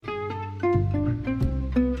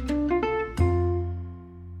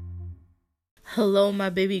Hello, my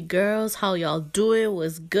baby girls. How y'all doing?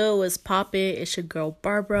 What's good? What's poppin'? It's your girl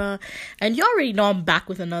Barbara, and you already know I'm back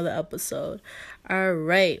with another episode. All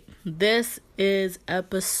right, this is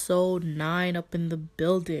episode 9 up in the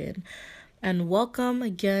building, and welcome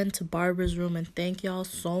again to Barbara's Room. And thank y'all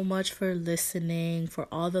so much for listening, for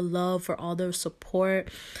all the love, for all the support.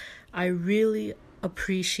 I really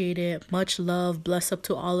appreciate it. Much love. Bless up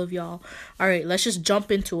to all of y'all. All right, let's just jump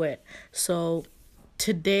into it. So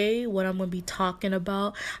today, what I'm going to be talking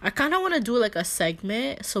about, I kind of want to do like a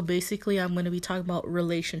segment. So basically, I'm going to be talking about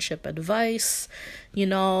relationship advice,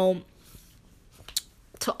 to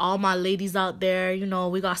all my ladies out there.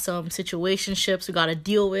 We got some situationships we got to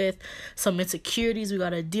deal with, some insecurities we got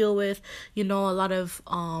to deal with, a lot of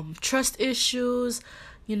trust issues,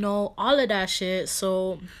 all of that shit.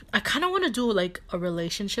 So I kind of want to do like a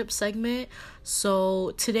relationship segment.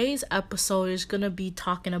 So today's episode is going to be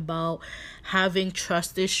talking about having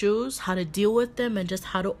trust issues, how to deal with them, and just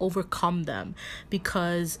how to overcome them.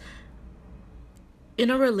 Because in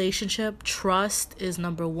a relationship, trust is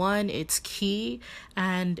number one. It's key.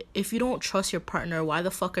 And if you don't trust your partner, why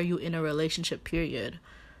the fuck are you in a relationship, period?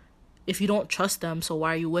 If you don't trust them, so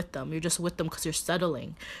why are you with them? You're just with them because you're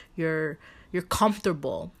settling. You're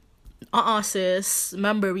comfortable. Sis.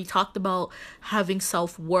 Remember, we talked about having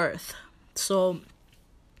self-worth. So,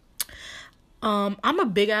 I'm a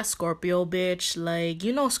big ass Scorpio bitch. Like,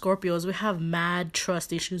 Scorpios, we have mad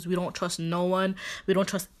trust issues. We don't trust no one. We don't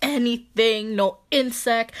trust anything. No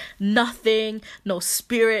insect, nothing, no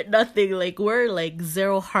spirit, nothing. Like, we're like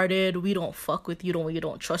zero-hearted. We don't fuck with you. We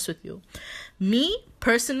don't trust with you. Me,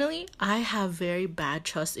 personally, I have very bad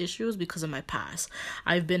trust issues because of my past.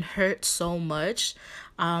 I've been hurt so much.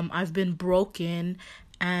 I've been broken,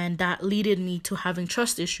 and that led me to having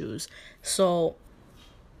trust issues. So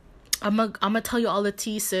I'm gonna tell you all the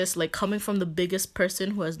tea, sis. Like, coming from the biggest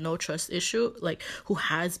person who has no trust issue, like who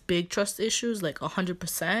has big trust issues, like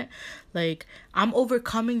 100%, like I'm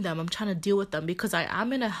overcoming them. I'm trying to deal with them because I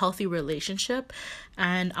am in a healthy relationship,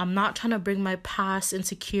 and I'm not trying to bring my past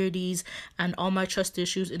insecurities and all my trust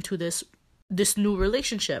issues into this new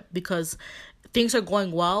relationship, because things are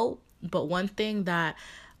going well. But one thing that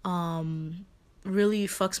really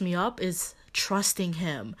fucks me up is trusting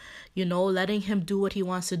him, letting him do what he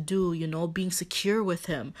wants to do, being secure with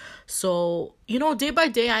him. So, day by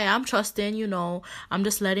day, I am trusting, I'm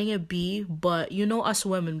just letting it be. But, us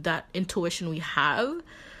women, that intuition we have,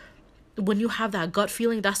 when you have that gut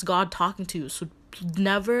feeling, that's God talking to you. So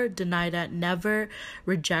never deny that, never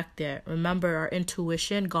reject it. Remember, our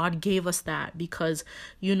intuition, God gave us that, because,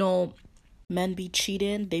 men be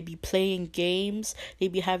cheating, they be playing games, they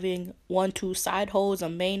be having 1-2 side hoes, a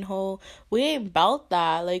main hoe. We ain't about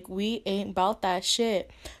that. Like, we ain't about that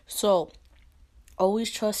shit. So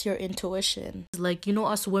always trust your intuition. Like,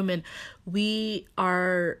 us women, we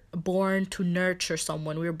are born to nurture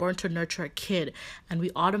someone. We're born to nurture a kid, and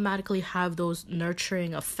we automatically have those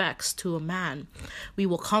nurturing effects to a man. We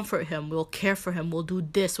will comfort him, we'll care for him, we'll do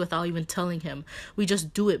this without even telling him. We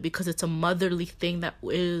just do it because it's a motherly thing that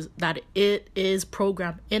it is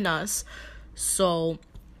programmed in us. So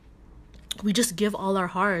we just give all our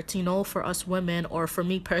hearts, for us women, or for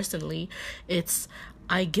me personally, it's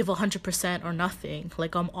I give 100% or nothing.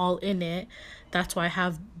 Like, I'm all in it. That's why I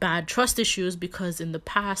have bad trust issues, because in the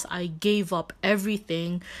past I gave up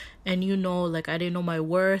everything, and like, I didn't know my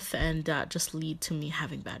worth, and that just lead to me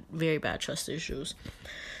having very bad trust issues.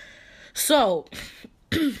 So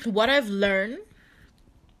what I've learned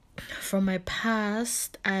from my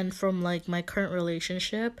past and from like my current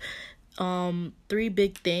relationship, 3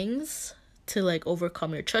 big things to like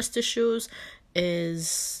overcome your trust issues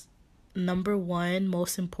is: number 1,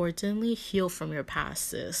 most importantly, heal from your past,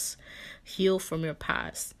 sis. Heal from your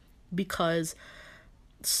past. Because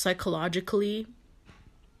psychologically,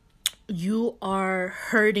 you are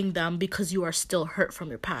hurting them because you are still hurt from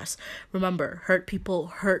your past. Remember, hurt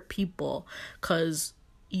people, because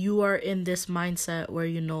you are in this mindset where,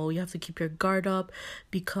 you have to keep your guard up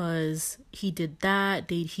because he did that,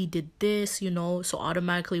 he did this, so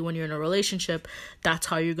automatically when you're in a relationship, that's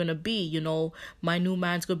how you're gonna be. My new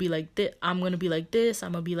man's gonna be like this, I'm gonna be like this,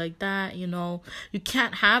 I'm gonna be like that. You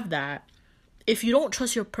can't have that. If you don't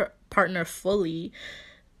trust your partner fully,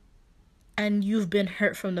 and you've been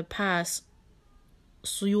hurt from the past,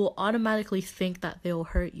 so you will automatically think that they will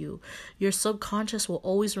hurt you. Your subconscious will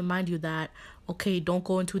always remind you that, okay, don't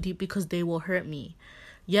go in too deep because they will hurt me.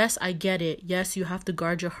 Yes, I get it. Yes, you have to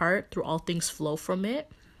guard your heart through all things flow from it.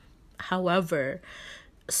 However,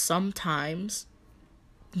 sometimes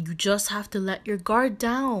you just have to let your guard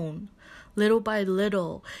down little by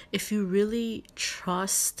little. If you really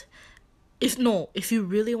trust if you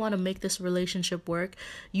really want to make this relationship work,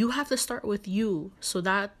 you have to start with you. So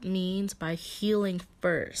that means by healing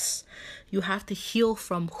first. You have to heal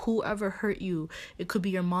from whoever hurt you. It could be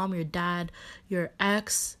your mom, your dad, your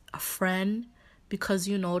ex, a friend, because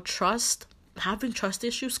having trust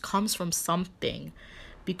issues comes from something,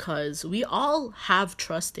 because we all have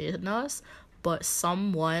trust in us, but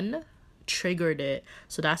someone triggered it.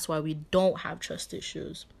 So that's why we don't have trust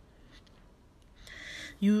issues.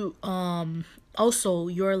 You also,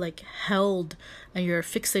 you're like held and you're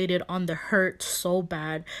fixated on the hurt so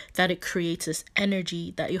bad that it creates this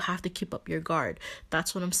energy that you have to keep up your guard.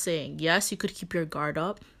 That's what I'm saying. Yes, you could keep your guard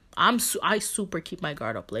up. I super keep my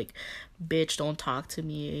guard up, like, bitch, don't talk to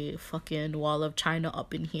me, fucking wall of China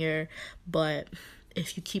up in here. But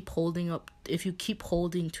if you keep holding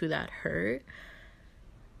to that hurt,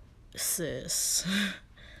 sis,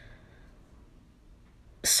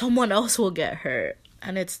 someone else will get hurt,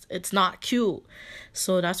 and it's not cute.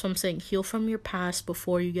 So that's what I'm saying. Heal from your past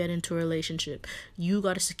before you get into a relationship. You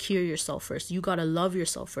got to secure yourself first. You got to love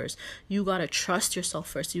yourself first. You got to trust yourself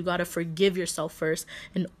first. You got to forgive yourself first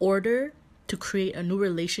in order to create a new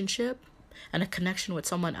relationship and a connection with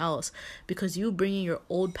someone else. Because you bringing your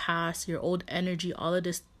old past, your old energy, all of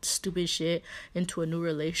this stupid shit into a new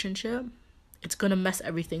relationship, it's gonna mess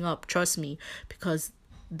everything up. Trust me, because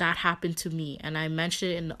that happened to me, and I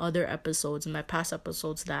mentioned it in other episodes, in my past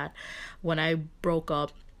episodes, that when I broke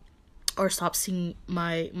up or stopped seeing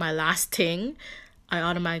my last thing, I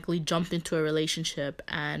automatically jumped into a relationship,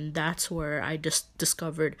 and that's where I just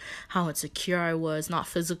discovered how insecure I was, not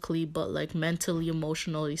physically, but like mentally,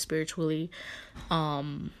 emotionally, spiritually.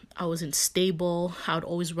 I wasn't stable. I would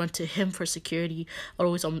always run to him for security. I would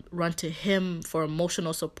always run to him for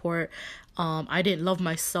emotional support. I didn't love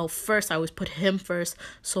myself first. I always put him first.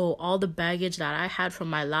 So all the baggage that I had from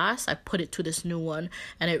my last, I put it to this new one,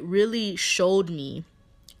 and it really showed me,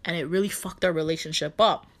 and it really fucked our relationship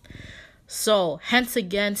up. So, hence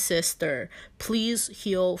again, sister, please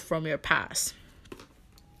heal from your past.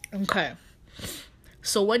 Okay.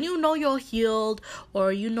 So when you know you're healed,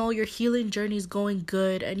 or you know your healing journey is going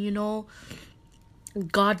good, and you know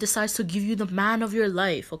God decides to give you the man of your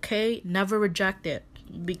life, okay? Never reject it,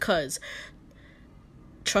 because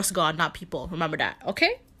trust God, not people. Remember that,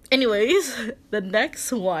 okay? Anyways, the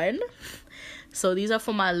next one. So these are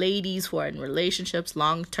for my ladies who are in relationships,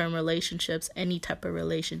 long-term relationships, any type of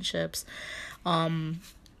relationships.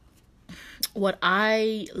 What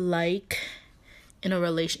I like in a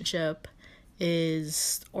relationship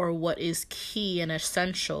is, or what is key and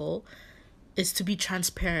essential, is to be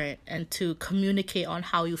transparent and to communicate on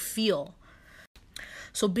how you feel.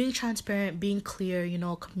 So being transparent, being clear,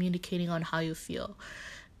 communicating on how you feel.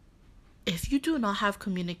 If you do not have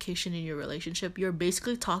communication in your relationship, you're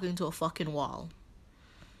basically talking to a fucking wall.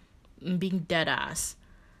 And being dead ass.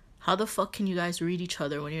 How the fuck can you guys read each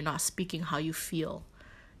other when you're not speaking how you feel?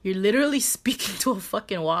 You're literally speaking to a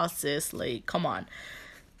fucking wall, sis. Like, come on.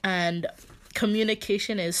 And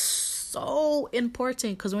communication is so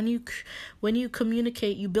important, because when you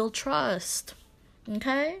communicate, you build trust.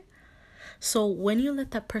 Okay? So when you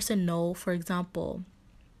let that person know, for example,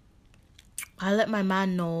 I let my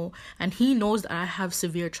man know, and he knows that I have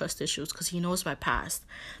severe trust issues because he knows my past.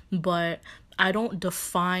 But I don't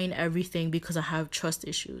define everything because I have trust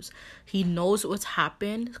issues. He knows what's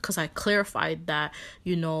happened because I clarified that,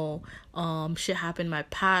 shit happened in my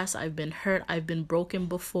past. I've been hurt. I've been broken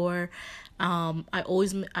before.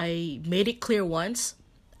 I made it clear once,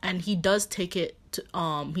 and he does take it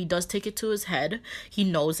to his head. He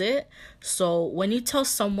knows it. So when you tell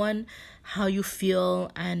someone how you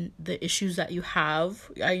feel and the issues that you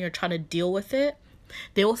have, and you're trying to deal with it,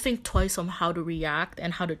 they will think twice on how to react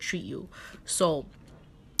and how to treat you. So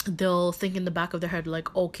they'll think in the back of their head,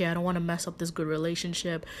 like, okay, I don't want to mess up this good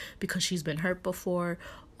relationship because she's been hurt before.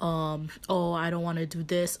 I don't want to do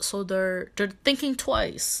this. So they're thinking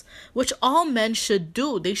twice, which all men should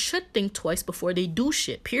do. They should think twice before they do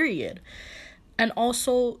shit, period. And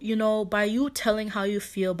also, by you telling how you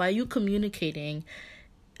feel, by you communicating,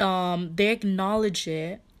 they acknowledge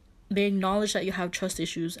it. They acknowledge that you have trust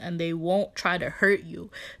issues, and they won't try to hurt you.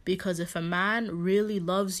 Because if a man really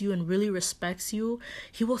loves you and really respects you,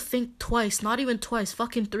 he will think twice, not even twice,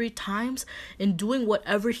 fucking 3 times in doing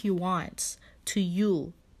whatever he wants to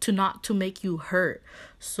you, to make you hurt.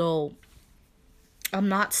 So I'm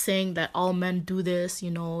not saying that all men do this,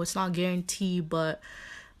 it's not guaranteed, but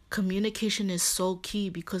communication is so key,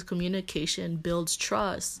 because communication builds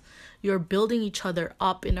trust. You're building each other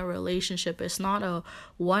up in a relationship. It's not a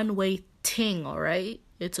one-way thing, all right?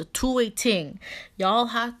 It's a two-way thing. Y'all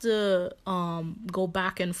have to go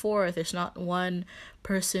back and forth. It's not one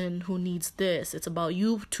person who needs this. It's about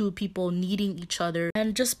you two people needing each other,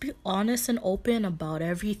 and just be honest and open about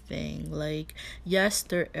everything. Like, yes,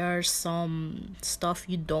 there are some stuff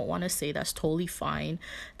you don't want to say. That's totally fine.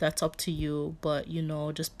 That's up to you. But,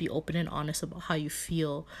 just be open and honest about how you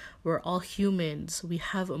feel. We're all humans. We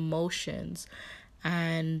have emotions.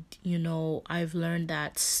 And, I've learned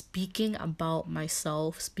that speaking about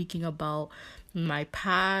myself, speaking about my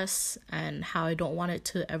past and how I don't want it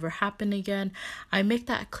to ever happen again, I make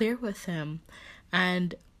that clear with him.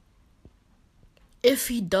 And if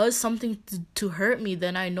he does something to hurt me,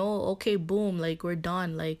 then I know, okay, boom, like, we're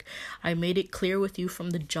done. Like, I made it clear with you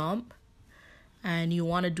from the jump, and you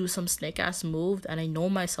want to do some snake ass move, and I know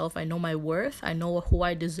myself, I know my worth, I know who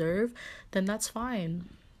I deserve, then that's fine.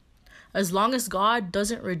 As long as God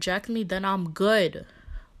doesn't reject me, then I'm good.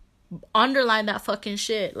 Underline that fucking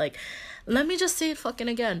shit. Like, let me just say it fucking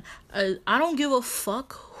again. I don't give a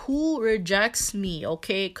fuck who rejects me,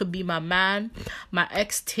 okay? It could be my man, my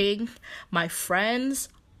ex-ting, my friends,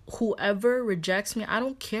 whoever rejects me. I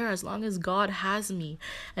don't care, as long as God has me.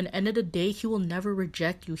 And at the end of the day, he will never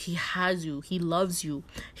reject you. He has you. He loves you.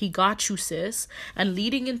 He got you, sis. And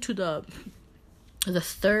leading into the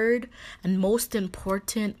third and most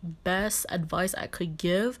important, best advice I could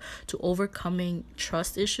give to overcoming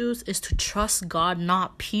trust issues is to trust God,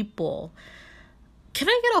 not people. Can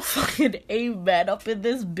I get a fucking amen up in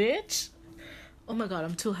this bitch? Oh my God,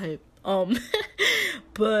 I'm too hype.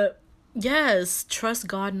 But yes, trust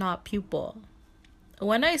God, not people.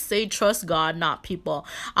 When I say trust God, not people,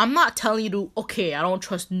 I'm not telling you to, okay, I don't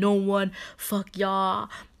trust no one. Fuck y'all.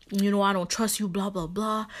 I don't trust you, blah, blah,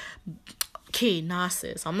 blah. Okay, nah,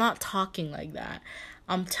 sis, I'm not talking like that.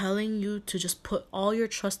 I'm telling you to just put all your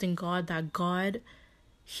trust in God, that God,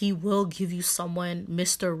 he will give you someone,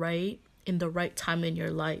 Mr. Right, in the right time in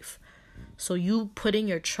your life. So you putting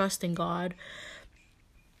your trust in God,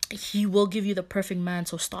 he will give you the perfect man.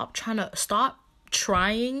 So stop trying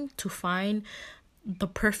to find the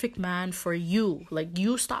perfect man for you. Like,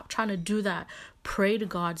 you stop trying to do that. Pray to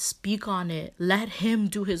God, speak on it, let him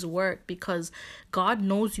do his work, because God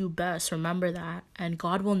knows you best. Remember that. And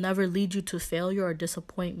God will never lead you to failure or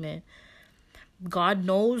disappointment. God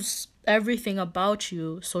knows everything about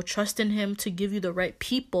you, so trust in him to give you the right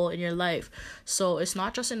people in your life. So it's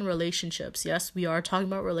not just in relationships. Yes, we are talking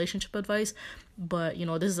about relationship advice, but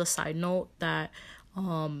this is a side note that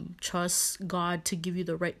trust God to give you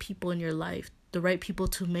the right people in your life, the right people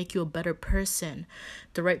to make you a better person,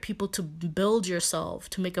 the right people to build yourself,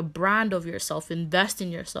 to make a brand of yourself, invest in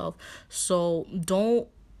yourself. So don't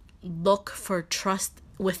look for trust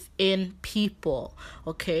within people,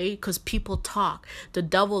 okay? Because people talk. The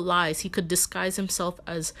devil lies. He could disguise himself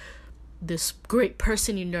as this great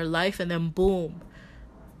person in your life, and then boom,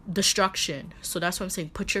 destruction. So that's what I'm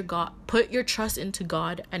saying. Put your trust into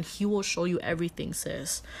God, and he will show you everything,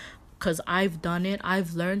 sis. Because I've done it.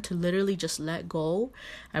 I've learned to literally just let go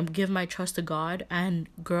and give my trust to God. And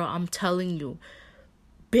girl, I'm telling you,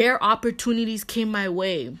 bare opportunities came my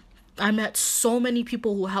way. I met so many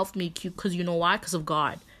people who helped me, because you know why? Because of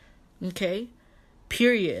God. Okay?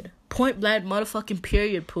 Period. Point blank motherfucking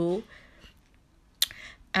period, poo.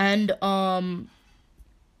 And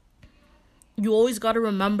you always got to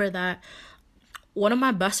remember that. One of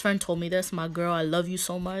my best friends told me this. My girl, I love you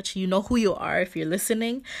so much. You know who you are if you're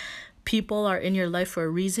listening. People are in your life for a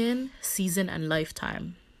reason, season, and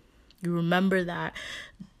lifetime. You remember that.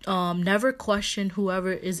 Never question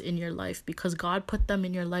whoever is in your life, because God put them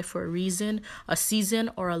in your life for a reason, a season,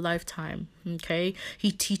 or a lifetime. Okay?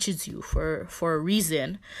 He teaches you for a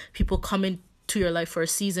reason. People come into your life for a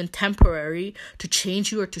season, temporary, to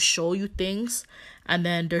change you or to show you things. And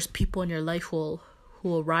then there's people in your life who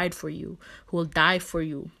will ride for you, who will die for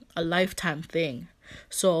you, a lifetime thing.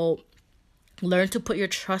 So learn to put your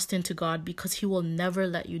trust into God, because he will never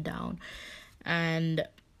let you down. And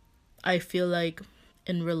I feel like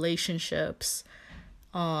in relationships,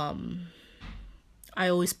 I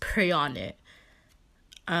always pray on it.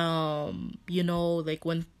 Like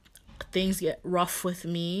when things get rough with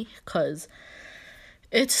me, because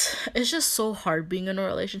it's just so hard being in a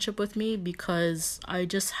relationship with me, because I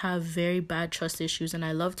just have very bad trust issues, and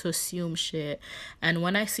I love to assume shit. And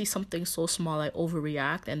when I see something so small, I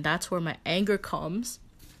overreact, and that's where my anger comes,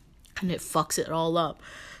 and it fucks it all up.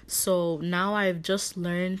 So now I've just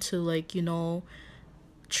learned to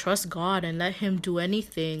trust God and let him do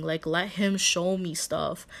anything. Like, let him show me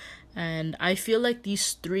stuff. And I feel like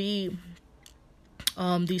these three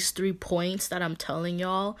points that I'm telling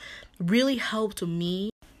y'all really helped me.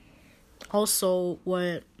 Also,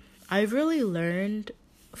 what I've really learned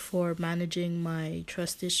for managing my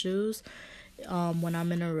trust issues when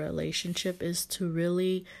I'm in a relationship is to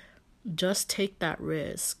really just take that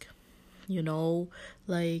risk. You know,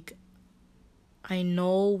 like, I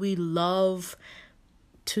know we love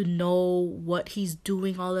to know what he's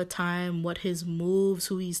doing all the time, what his moves,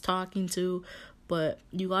 who he's talking to, but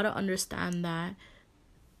you gotta understand that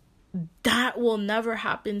will never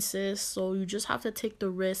happen, sis. So you just have to take the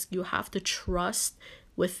risk. You have to trust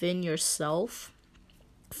within yourself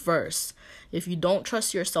first. If you don't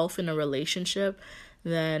trust yourself in a relationship,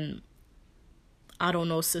 then I don't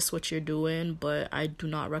know, sis, what you're doing, but I do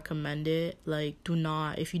not recommend it. Like,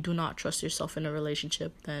 if you do not trust yourself in a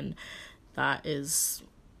relationship, then that is,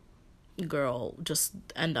 girl, just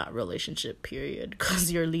end that relationship, period,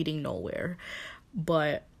 because you're leading nowhere.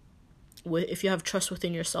 But if you have trust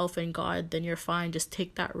within yourself and God, then you're fine. Just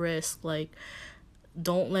take that risk. Like,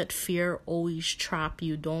 don't let fear always trap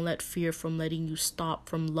you. Don't let fear from letting you stop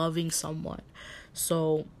from loving someone.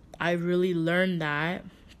 So I really learned that.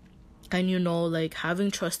 And like,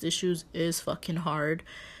 having trust issues is fucking hard,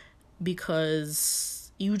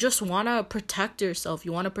 because you just want to protect yourself.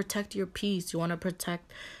 You want to protect your peace. You want to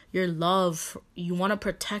protect your love. You want to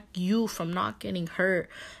protect you from not getting hurt.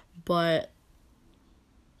 But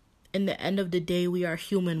in the end of the day, we are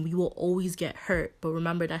human. We will always get hurt. But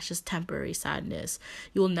remember, that's just temporary sadness.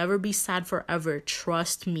 You will never be sad forever.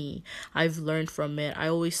 Trust me. I've learned from it. I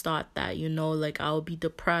always thought that, like, I will be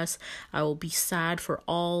depressed. I will be sad for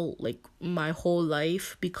my whole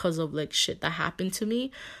life because of, shit that happened to me.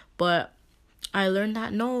 But I learned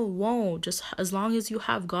that no, it won't. Just as long as you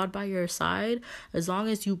have God by your side, as long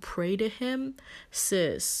as you pray to him,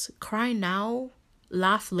 sis, cry now,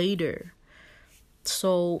 laugh later.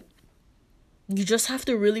 So you just have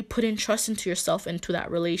to really put in trust into yourself, into that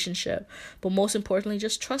relationship. But most importantly,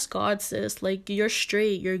 just trust God, sis. Like, you're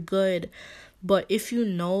straight, you're good. But if you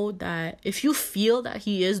feel that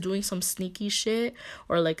he is doing some sneaky shit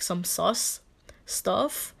or some sus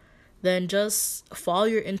stuff, then just follow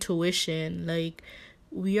your intuition. Like,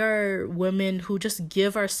 we are women who just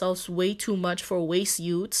give ourselves way too much for waste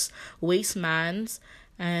youths, waste mans,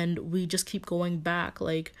 and we just keep going back.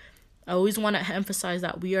 Like, I always want to emphasize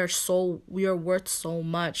that we are worth so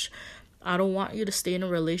much. I don't want you to stay in a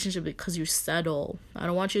relationship because you settle. I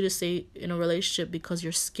don't want you to stay in a relationship because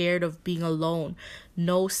you're scared of being alone.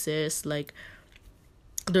 No, sis. Like,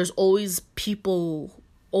 there's always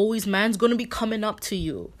man's gonna be coming up to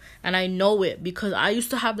you, and I know it because I used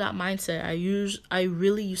to have that mindset. I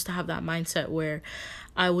really used to have that mindset where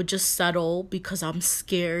I would just settle because I'm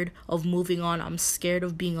scared of moving on. I'm scared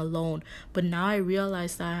of being alone. But now I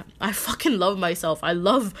realize that I fucking love myself. I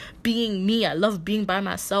love being me. I love being by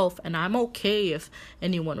myself, and I'm okay if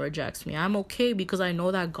anyone rejects me. I'm okay because I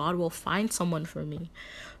know that God will find someone for me.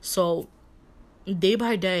 So day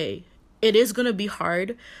by day, it is gonna be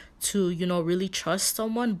hard to, really trust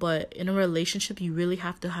someone, but in a relationship, you really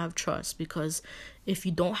have to have trust, because if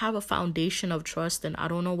you don't have a foundation of trust, then I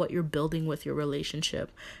don't know what you're building with your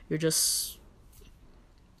relationship. You're just,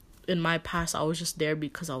 in my past, I was just there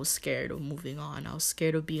because I was scared of moving on. I was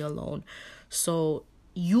scared of being alone. So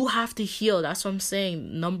you have to heal. That's what I'm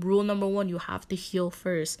saying. Rule number 1, you have to heal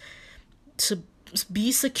first. To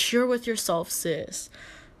be secure with yourself, sis.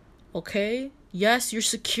 Okay? Yes, you're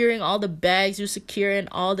securing all the bags, you're securing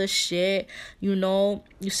all the shit, you're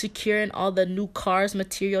securing all the new cars,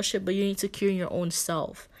 material shit, but you ain't securing your own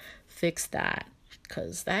self. Fix that,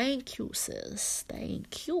 because that ain't cute, sis. That ain't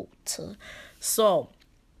cute. So,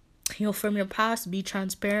 heal from your past, be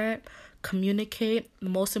transparent, communicate,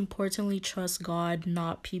 most importantly, trust God,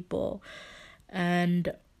 not people.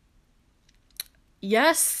 And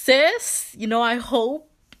yes, sis, I hope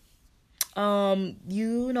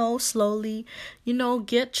slowly,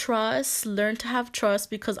 get trust, learn to have trust,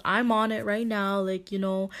 because I'm on it right now. Like,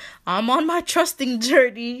 I'm on my trusting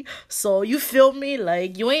journey. So you feel me?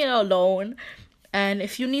 Like, you ain't alone. And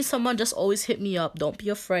if you need someone, just always hit me up. Don't be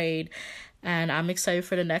afraid. And I'm excited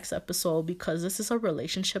for the next episode, because this is a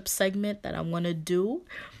relationship segment that I'm going to do.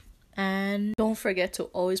 And don't forget to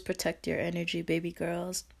always protect your energy, baby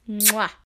girls. Mwah.